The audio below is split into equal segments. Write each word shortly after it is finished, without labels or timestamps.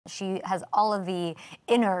She has all of the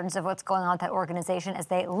innards of what's going on with that organization as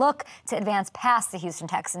they look to advance past the Houston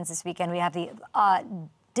Texans this weekend. We have the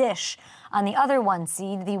dish on the other 1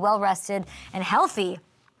 seed, the well-rested and healthy,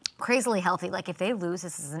 crazily healthy. Like, if they lose,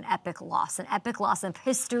 this is an epic loss of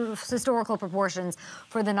historical proportions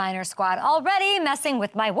for the Niners squad. Already messing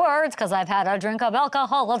with my words because I've had a drink of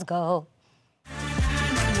alcohol. Let's go.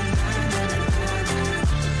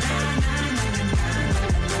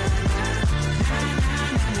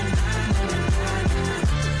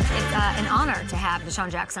 An honor to have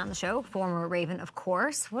Deshaun Jackson on the show, former Raven, of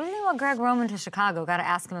course. What do you think about Greg Roman to Chicago? Got to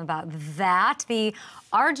ask him about that. The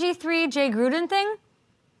RG3 Jay Gruden thing?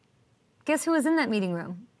 Guess who was in that meeting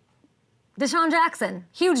room? Deshaun Jackson.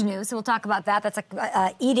 Huge news, so we'll talk about that. That's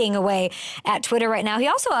eating away at Twitter right now. He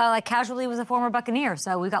also, casually was a former Buccaneer,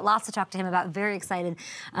 so we've got lots to talk to him about. Very excited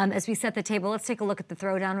as we set the table. Let's take a look at the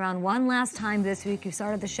throwdown round one last time this week. You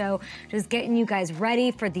started the show just getting you guys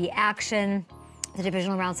ready for the action. The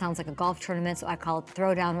divisional round sounds like a golf tournament, so I call it the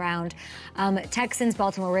throwdown round. Texans,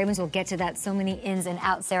 Baltimore Ravens, we'll get to that. So many ins and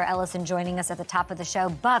outs. Sarah Ellison joining us at the top of the show.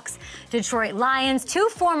 Bucks, Detroit Lions, 2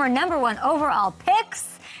 former #1 overall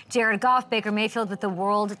picks. Jared Goff, Baker Mayfield with the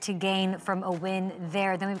world to gain from a win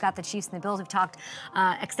there. Then we've got the Chiefs and the Bills. We've talked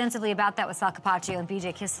extensively about that with Sal Capaccio and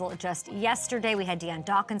BJ Kissel just yesterday. We had Deion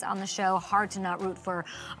Dawkins on the show. Hard to not root for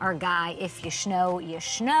our guy. If you schno, you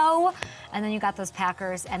schno. And then you got those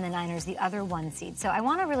Packers and the Niners, the other 1 seed. So I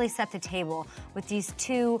want to really set the table with these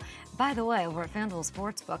two. By the way, over at FanDuel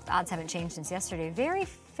Sportsbook, the odds haven't changed since yesterday.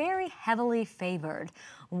 Very heavily favored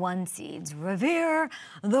 1 seeds. Revere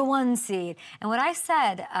the 1 seed. And what I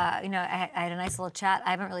said, I had a nice little chat. I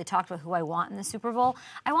haven't really talked about who I want in the Super Bowl.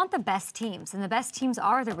 I want the best teams, and the best teams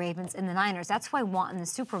are the Ravens and the Niners. That's who I want in the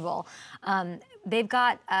Super Bowl. They've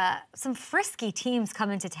got some frisky teams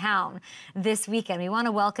coming to town this weekend. We want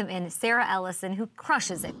to welcome in Sarah Ellison, who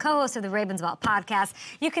crushes it, co-host of the Ravens Vault podcast.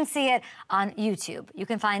 You can see it on YouTube. You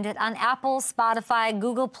can find it on Apple, Spotify,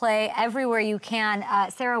 Google Play, everywhere you can.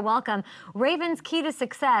 Sarah, welcome. Ravens' key to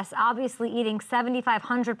success, obviously eating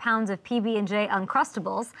 7,500 pounds of PB&J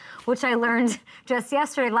Uncrustables, which I learned just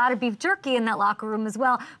yesterday. A lot of beef jerky in that locker room as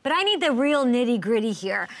well. But I need the real nitty-gritty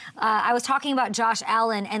here. I was talking about Josh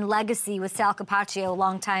Allen and legacy with Sal Capaccio,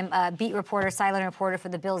 longtime beat reporter, sideline reporter for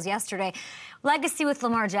the Bills yesterday. Legacy with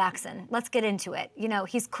Lamar Jackson. Let's get into it. You know,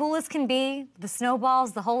 he's cool as can be. The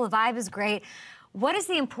snowballs, the whole vibe is great. What is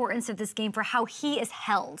the importance of this game for how he is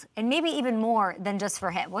held? And maybe even more than just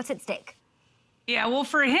for him. What's at stake? Yeah, well,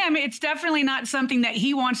 for him, it's definitely not something that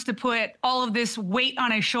he wants to put all of this weight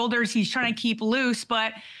on his shoulders. He's trying to keep loose.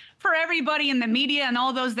 But for everybody in the media and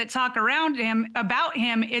all those that talk around him, about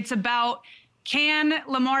him, it's about, can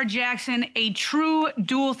Lamar Jackson, a true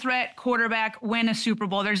dual threat quarterback, win a Super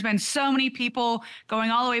Bowl? There's been so many people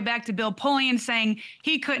going all the way back to Bill Polian saying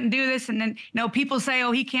he couldn't do this. And then, people say,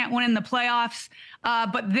 oh, he can't win in the playoffs.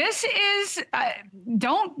 But this is,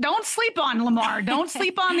 don't sleep on Lamar. Don't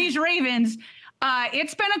sleep on these Ravens.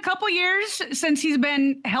 It's been a couple years since he's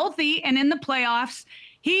been healthy and in the playoffs.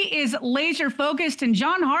 He is laser focused. And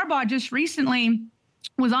John Harbaugh just recently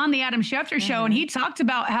was on the Adam Schefter show, and he talked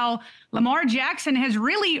about how Lamar Jackson has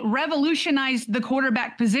really revolutionized the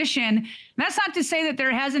quarterback position. That's not to say that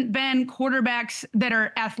there hasn't been quarterbacks that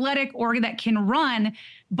are athletic or that can run,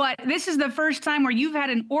 but this is the first time where you've had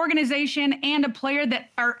an organization and a player that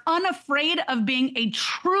are unafraid of being a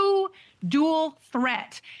true dual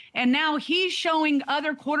threat. And now he's showing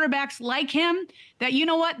other quarterbacks like him that, you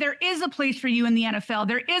know what, there is a place for you in the NFL.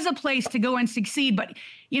 There is a place to go and succeed. But,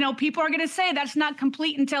 people are going to say that's not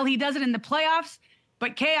complete until he does it in the playoffs.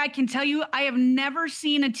 But, Kay, I can tell you, I have never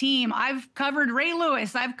seen a team. I've covered Ray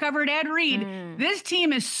Lewis. I've covered Ed Reed. This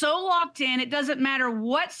team is so locked in. It doesn't matter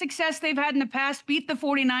what success they've had in the past. Beat the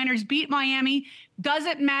 49ers, beat Miami.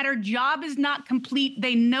 Doesn't matter. Job is not complete.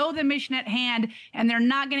 They know the mission at hand, and they're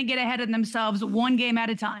not going to get ahead of themselves one game at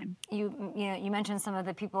a time. You mentioned some of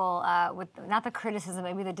the people with not the criticism,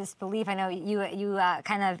 maybe the disbelief. I know you and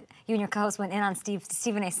your co-host went in on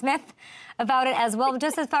Stephen A. Smith about it as well.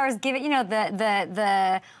 Just as far as giving,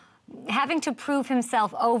 the having to prove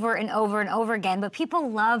himself over and over and over again. But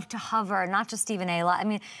people love to hover, not just Stephen A. I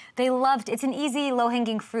mean, they loved. It's an easy,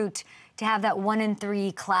 low-hanging fruit to have that 1 in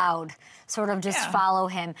 3 cloud sort of just follow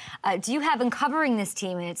him. Do you have, in covering this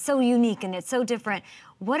team, and it's so unique and it's so different,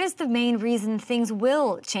 what is the main reason things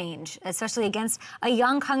will change, especially against a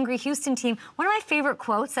young, hungry Houston team? One of my favorite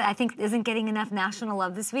quotes that I think isn't getting enough national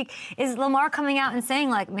love this week is Lamar coming out and saying,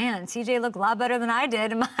 like, man, CJ looked a lot better than I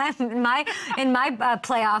did in my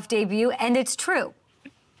playoff debut, and it's true.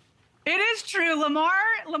 It is true. Lamar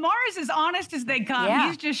is as honest as they come.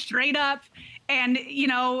 He's just straight up. And, you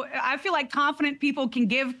know, I feel like confident people can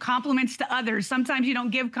give compliments to others. Sometimes you don't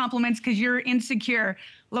give compliments because you're insecure.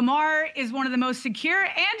 Lamar is one of the most secure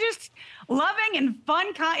and just loving and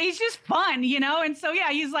fun. He's just fun, you know? And so,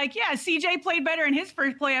 yeah, he's like, yeah, CJ played better in his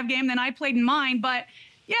first playoff game than I played in mine. But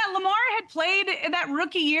yeah, Lamar had played that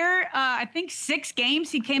rookie year, I think 6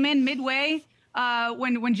 games. He came in midway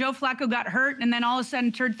when Joe Flacco got hurt, and then all of a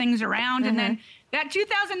sudden turned things around. And then that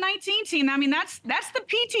 2019 team, I mean, that's the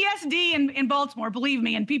PTSD in Baltimore, believe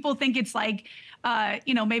me. And people think it's like,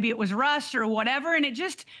 you know, maybe it was rust or whatever. And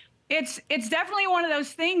it's definitely one of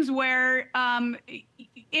those things where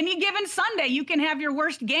any given Sunday you can have your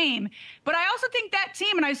worst game. But I also think that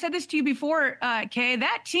team, and I said this to you before, Kay,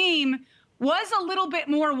 that team was a little bit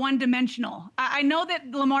more one-dimensional. I know that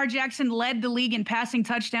Lamar Jackson led the league in passing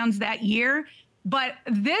touchdowns that year, but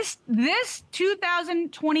this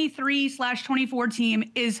 2023/24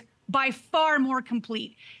 team is by far more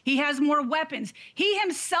complete. He has more weapons. He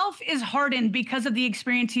himself is hardened because of the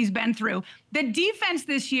experience he's been through. The defense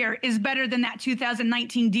this year is better than that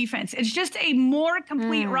 2019 defense. It's just a more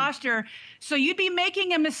complete roster. So you'd be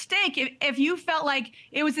making a mistake if you felt like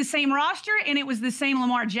it was the same roster and it was the same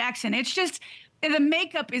Lamar Jackson. It's just the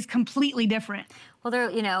makeup is completely different. Well,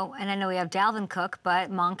 there, you know, and I know we have Dalvin Cook,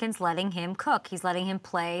 but Monken's letting him cook. He's letting him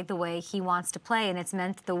play the way he wants to play, and it's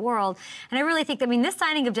meant the world. And I really think, I mean, this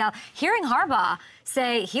signing of hearing Harbaugh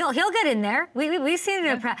say he'll get in there. We've seen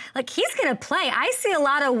it, like he's going to play. I see a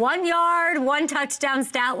lot of 1 yard, 1 touchdown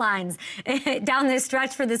stat lines down this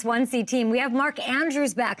stretch for this 1C team. We have Mark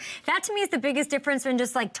Andrews back. That to me is the biggest difference in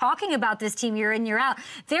just like talking about this team year in, year out.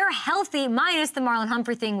 They're healthy, minus the Marlon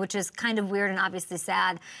Humphrey thing, which is kind of weird and obviously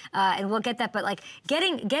sad. And we'll get that, but like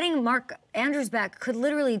getting Mark Andrews back could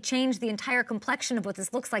literally change the entire complexion of what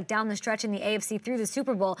this looks like down the stretch in the AFC through the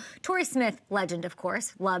Super Bowl. Torrey Smith, legend, of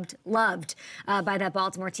course, loved by that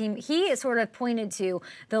Baltimore team. He sort of pointed to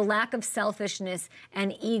the lack of selfishness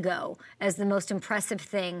and ego as the most impressive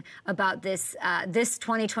thing about this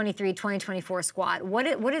 2023-2024 squad.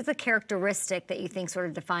 What is the characteristic that you think sort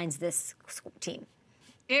of defines this team?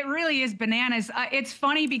 It really is bananas. It's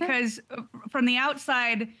funny because from the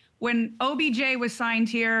outside, when OBJ was signed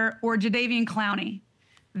here or Jadeveon Clowney,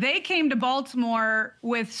 they came to Baltimore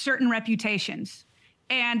with certain reputations.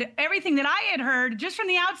 And everything that I had heard, just from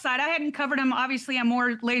the outside, I hadn't covered them. Obviously, I'm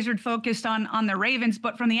more lasered focused on the Ravens.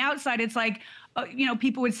 But from the outside, it's like, you know,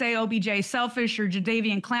 people would say OBJ selfish or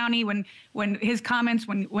Jadeveon Clowney when his comments,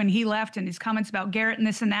 when he left and his comments about Garrett and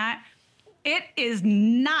this and that. That is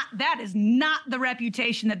not the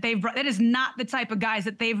reputation that they've brought. That is not the type of guys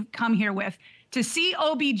that they've come here with. To see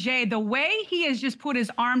OBJ, the way he has just put his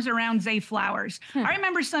arms around Zay Flowers. I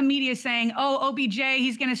remember some media saying, oh, OBJ,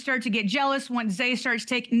 he's going to start to get jealous when Zay starts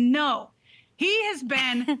taking. No, he has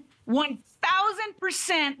been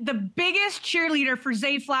 1,000% the biggest cheerleader for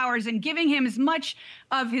Zay Flowers and giving him as much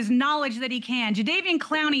of his knowledge that he can. Jadeveon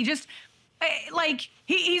Clowney just like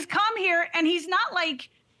he's come here and he's not like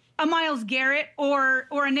a Myles Garrett or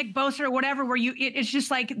a Nick Bosa or whatever, where it's just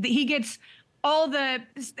like he gets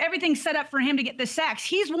everything set up for him to get the sacks.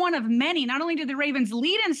 He's one of many. Not only do the Ravens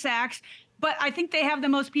lead in sacks, but I think they have the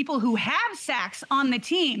most people who have sacks on the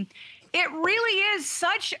team. It really is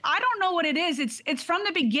such, I don't know what it is. It's from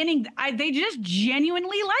the beginning. They just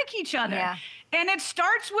genuinely like each other. Yeah. And it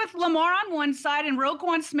starts with Lamar on one side and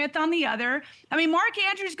Roquan Smith on the other. I mean, Mark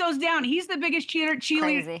Andrews goes down. He's the biggest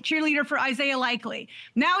cheerleader for Isaiah Likely.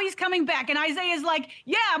 Now he's coming back, and Isaiah's like,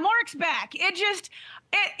 yeah, Mark's back.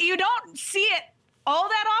 You don't see it all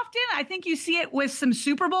that often. I think you see it with some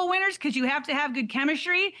Super Bowl winners because you have to have good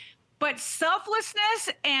chemistry. But selflessness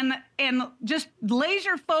and just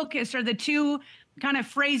laser focus are the two kind of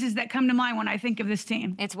phrases that come to mind when I think of this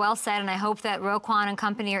team. It's well said, and I hope that Roquan and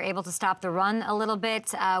company are able to stop the run a little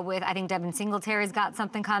bit I think Devin Singletary's got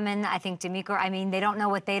something coming. I think D'Amico, I mean, they don't know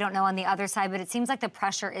what they don't know on the other side, but it seems like the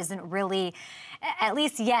pressure isn't really, at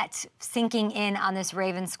least yet, sinking in on this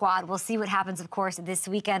Ravens squad. We'll see what happens, of course, this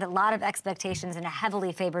weekend. A lot of expectations in a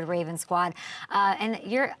heavily favored Ravens squad.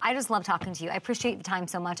 I just love talking to you. I appreciate the time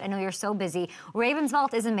so much. I know you're so busy. Ravens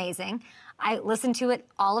Vault is amazing. I listen to it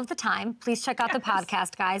all of the time. Please check out the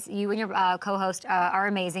podcast, guys. You and your co-host are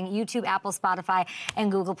amazing. YouTube, Apple, Spotify,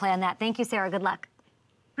 and Google Play on that. Thank you, Sarah. Good luck.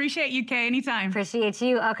 Appreciate you, Kay. Anytime. Appreciate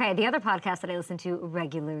you. Okay, the other podcast that I listen to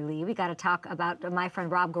regularly, we got to talk about my friend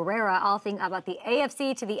Rob Guerrera, all things about the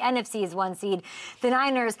AFC to the NFC's 1 seed, the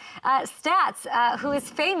Niners. Stats, who is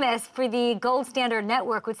famous for the Gold Standard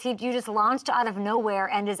Network, which you just launched out of nowhere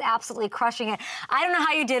and is absolutely crushing it. I don't know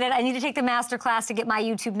how you did it. I need to take the master class to get my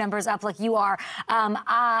YouTube numbers up like you are.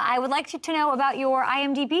 I would like you to know about your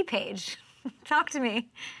IMDb page. Talk to me.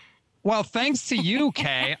 Well, thanks to you,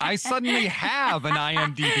 Kay, I suddenly have an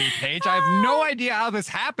IMDb page. I have no idea how this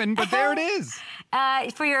happened, but there it is.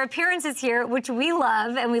 For your appearances here, which we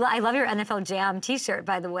love, and I love your NFL Jam T-shirt,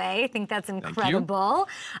 by the way. I think that's incredible.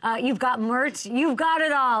 You've got merch. You've got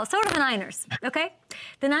it all. So do the Niners, okay?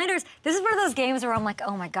 The Niners, this is one of those games where I'm like,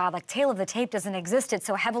 oh, my God, like, tail of the tape doesn't exist. It's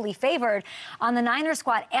so heavily favored on the Niners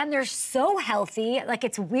squad, and they're so healthy. Like,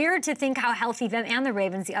 it's weird to think how healthy them and the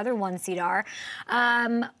Ravens, the other one seed, are.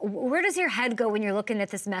 Where does your head go when you're looking at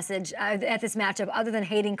this matchup, other than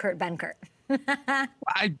hating Kurt Benkert?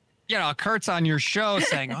 Kurt's on your show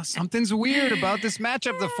saying, oh, something's weird about this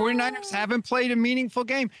matchup. The 49ers haven't played a meaningful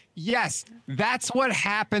game. Yes, that's what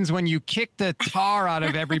happens when you kick the tar out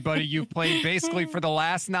of everybody you've played basically for the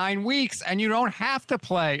last 9 weeks, and you don't have to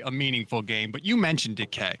play a meaningful game. But you mentioned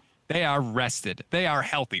it, Kay. They are rested. They are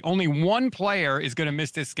healthy. Only one player is going to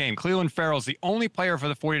miss this game. Cleveland Farrell's the only player for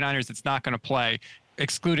the 49ers that's not going to play,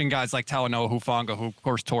 excluding guys like Talanoa Hufanga, who, of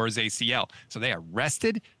course, tore his ACL. So they are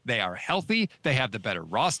rested. They are healthy. They have the better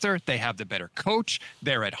roster. They have the better coach.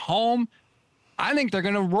 They're at home. I think they're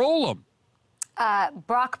going to roll them.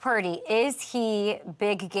 Brock Purdy, is he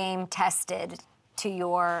big game tested to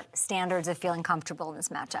your standards of feeling comfortable in this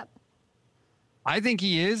matchup? I think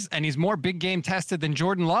he is, and he's more big game tested than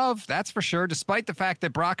Jordan Love, that's for sure. Despite the fact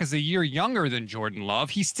that Brock is a year younger than Jordan Love,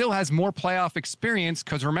 he still has more playoff experience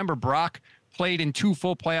because, remember, Brock played in 2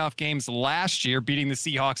 full playoff games last year, beating the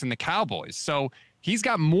Seahawks and the Cowboys. So he's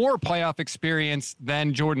got more playoff experience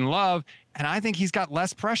than Jordan Love, and I think he's got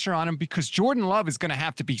less pressure on him because Jordan Love is going to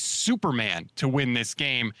have to be Superman to win this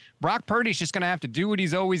game. Brock Purdy's just going to have to do what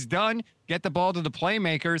he's always done, get the ball to the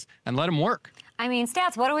playmakers, and let him work. I mean,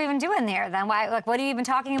 Stats, what are we even doing there then? Why, like, what are you even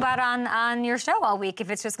talking about on your show all week if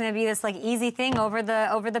it's just going to be this, like, easy thing over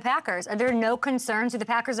the Packers? Are there no concerns? Do the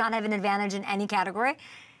Packers not have an advantage in any category?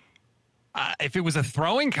 If it was a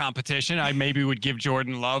throwing competition, I maybe would give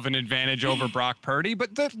Jordan Love an advantage over Brock Purdy.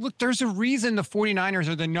 But look, there's a reason the 49ers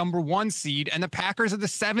are the #1 seed and the Packers are the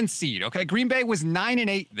 7th seed. Okay, Green Bay was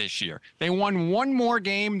 9-8 this year. They won one more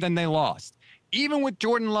game than they lost. Even with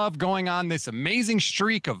Jordan Love going on this amazing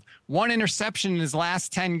streak of 1 interception in his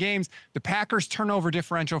last 10 games, the Packers' turnover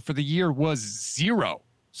differential for the year was 0.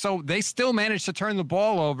 So they still managed to turn the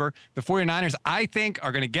ball over. The 49ers, I think,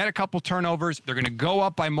 are going to get a couple turnovers. They're going to go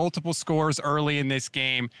up by multiple scores early in this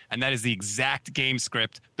game, and that is the exact game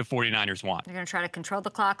script the 49ers want. They're going to try to control the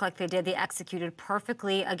clock like they did. They executed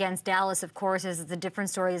perfectly against Dallas, of course. This is a different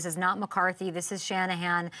story. This is not McCarthy. This is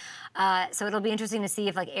Shanahan. So it'll be interesting to see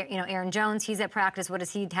if, like, Aaron Jones, he's at practice. What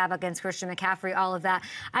does he have against Christian McCaffrey? All of that.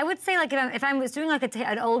 I would say, like, if I was doing, like,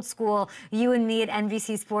 an old school you and me at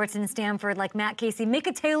NBC Sports in Stanford, like Matt Casey, make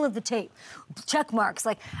a tail of the tape, check marks.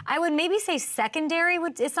 Like, I would maybe say secondary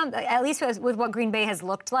is something, at least with what Green Bay has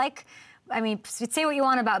looked like. I mean, say what you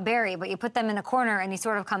want about Barry, but you put them in a corner and he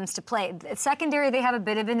sort of comes to play. Secondary, they have a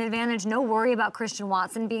bit of an advantage. No worry about Christian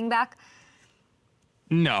Watson being back.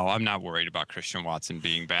 No, I'm not worried about Christian Watson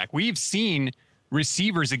being back. We've seen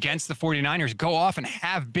receivers against the 49ers go off and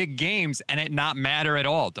have big games and it not matter at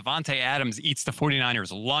all. Devontae Adams eats the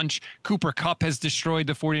 49ers lunch. Cooper Kupp has destroyed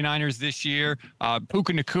the 49ers this year.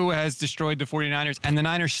 Puka Nacua has destroyed the 49ers, and the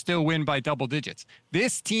Niners still win by double digits.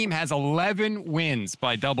 This team has 11 wins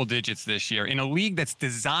by double digits this year in a league that's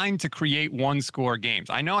designed to create one-score games.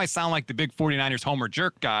 I know I sound like the big 49ers homer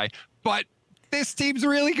jerk guy, but this team's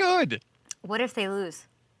really good. What if they lose?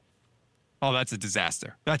 Oh, that's a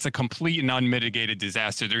disaster. That's a complete and unmitigated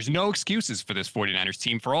disaster. There's no excuses for this 49ers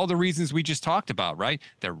team for all the reasons we just talked about, right?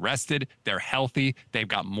 They're rested. They're healthy. They've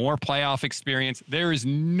got more playoff experience. There is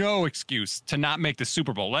no excuse to not make the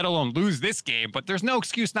Super Bowl, let alone lose this game. But there's no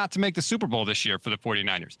excuse not to make the Super Bowl this year for the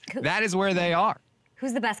 49ers. That is where they are.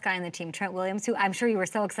 Who's the best guy on the team? Trent Williams, who I'm sure you were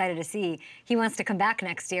so excited to see. He wants to come back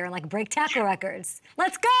next year and, like, break tackle records.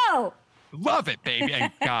 Let's go! Love it, baby.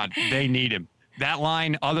 And God, they need him. That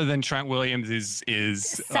line, other than Trent Williams,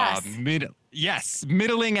 is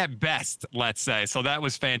middling at best, let's say. So that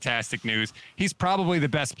was fantastic news. He's probably the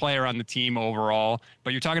best player on the team overall,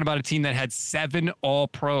 but you're talking about a team that had 7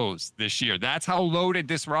 All-Pros this year. That's how loaded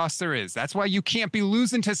this roster is. That's why you can't be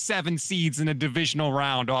losing to 7 seeds in a divisional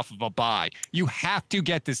round off of a bye. You have to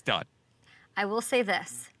get this done. I will say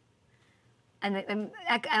this. And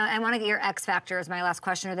I want to get your X factor as my last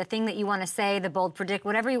question, or the thing that you want to say, the bold predict,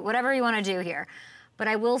 whatever you want to do here. But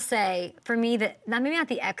I will say, for me, that maybe not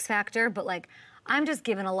the X factor, but, like, I'm just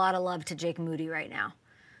giving a lot of love to Jake Moody right now.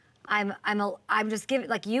 I'm just giving,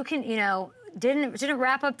 like, you can, didn't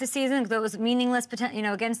wrap up the season because it was meaningless,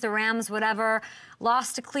 against the Rams, whatever.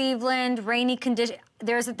 Lost to Cleveland, rainy condition.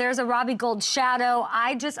 There's a Robbie Gould shadow.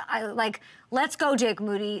 Let's go, Jake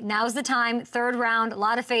Moody. Now's the time. 3rd round, a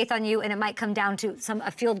lot of faith on you, and it might come down to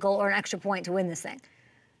a field goal or an extra point to win this thing.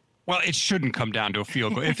 Well, it shouldn't come down to a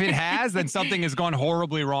field goal. If it has, then something has gone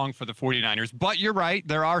horribly wrong for the 49ers. But you're right.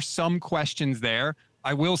 There are some questions there.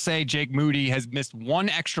 I will say Jake Moody has missed 1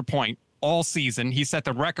 extra point all season. He set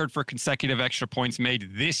the record for consecutive extra points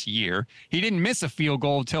made this year. He didn't miss a field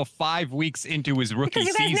goal until 5 weeks into his rookie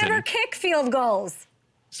season. Because you guys never kick field goals.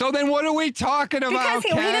 So then what are we talking about? Because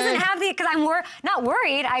he doesn't have because I'm not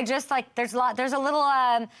worried. I just there's a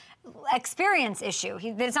little experience issue.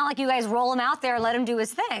 It's not like you guys roll him out there and let him do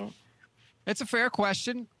his thing. It's a fair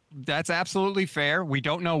question. That's absolutely fair. We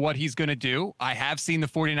don't know what he's going to do. I have seen the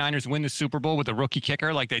 49ers win the Super Bowl with a rookie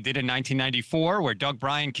kicker like they did in 1994, where Doug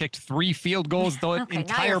Bryan kicked 3 field goals the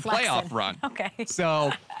entire playoff run. Okay.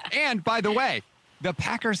 So, and by the way, the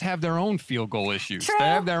Packers have their own field goal issues. True. They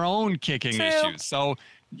have their own kicking True. issues. So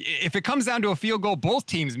if it comes down to a field goal, both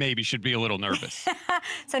teams maybe should be a little nervous.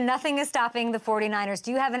 So nothing is stopping the 49ers.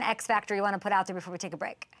 Do you have an X factor you want to put out there before we take a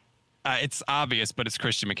break? It's obvious, but it's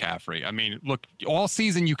Christian McCaffrey. I mean, look, all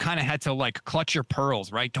season you kind of had to clutch your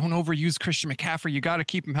pearls, right? Don't overuse Christian McCaffrey. You got to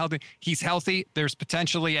keep him healthy. He's healthy. There's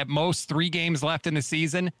potentially at most 3 games left in the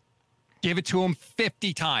season. Give it to him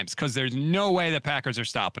 50 times because there's no way the Packers are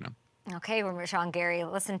stopping him. Okay, Sean Gary,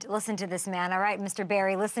 listen to this man. All right, Mr.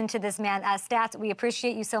 Barry, listen to this man. Stats, we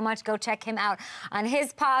appreciate you so much. Go check him out on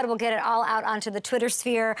his pod. We'll get it all out onto the Twitter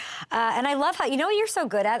sphere. And I love how, what you're so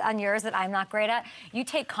good at on yours that I'm not great at? You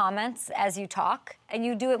take comments as you talk, and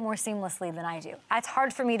you do it more seamlessly than I do. It's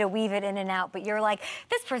hard for me to weave it in and out, but you're like,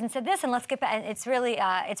 this person said this, and let's get back. And it's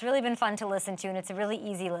really been fun to listen to, and it's a really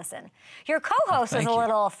easy listen. Your co-host is a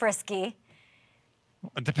little frisky.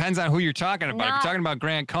 It depends on who you're talking about. If you're talking about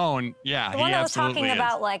Grant Cohn, yeah, the one he that was absolutely talking is.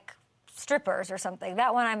 about strippers or something.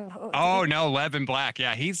 That one I'm. Oh no, Levin Black.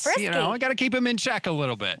 Yeah, he's frisky. I got to keep him in check a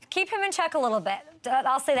little bit. Keep him in check a little bit.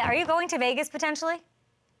 I'll say that. Are you going to Vegas potentially?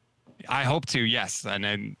 I hope to, yes. And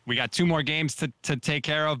then we got 2 more games to take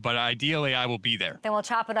care of, but ideally I will be there. Then we'll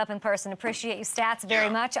chop it up in person. Appreciate you, Stats, very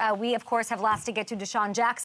much. We, of course, have lots to get to. Deshaun Jackson.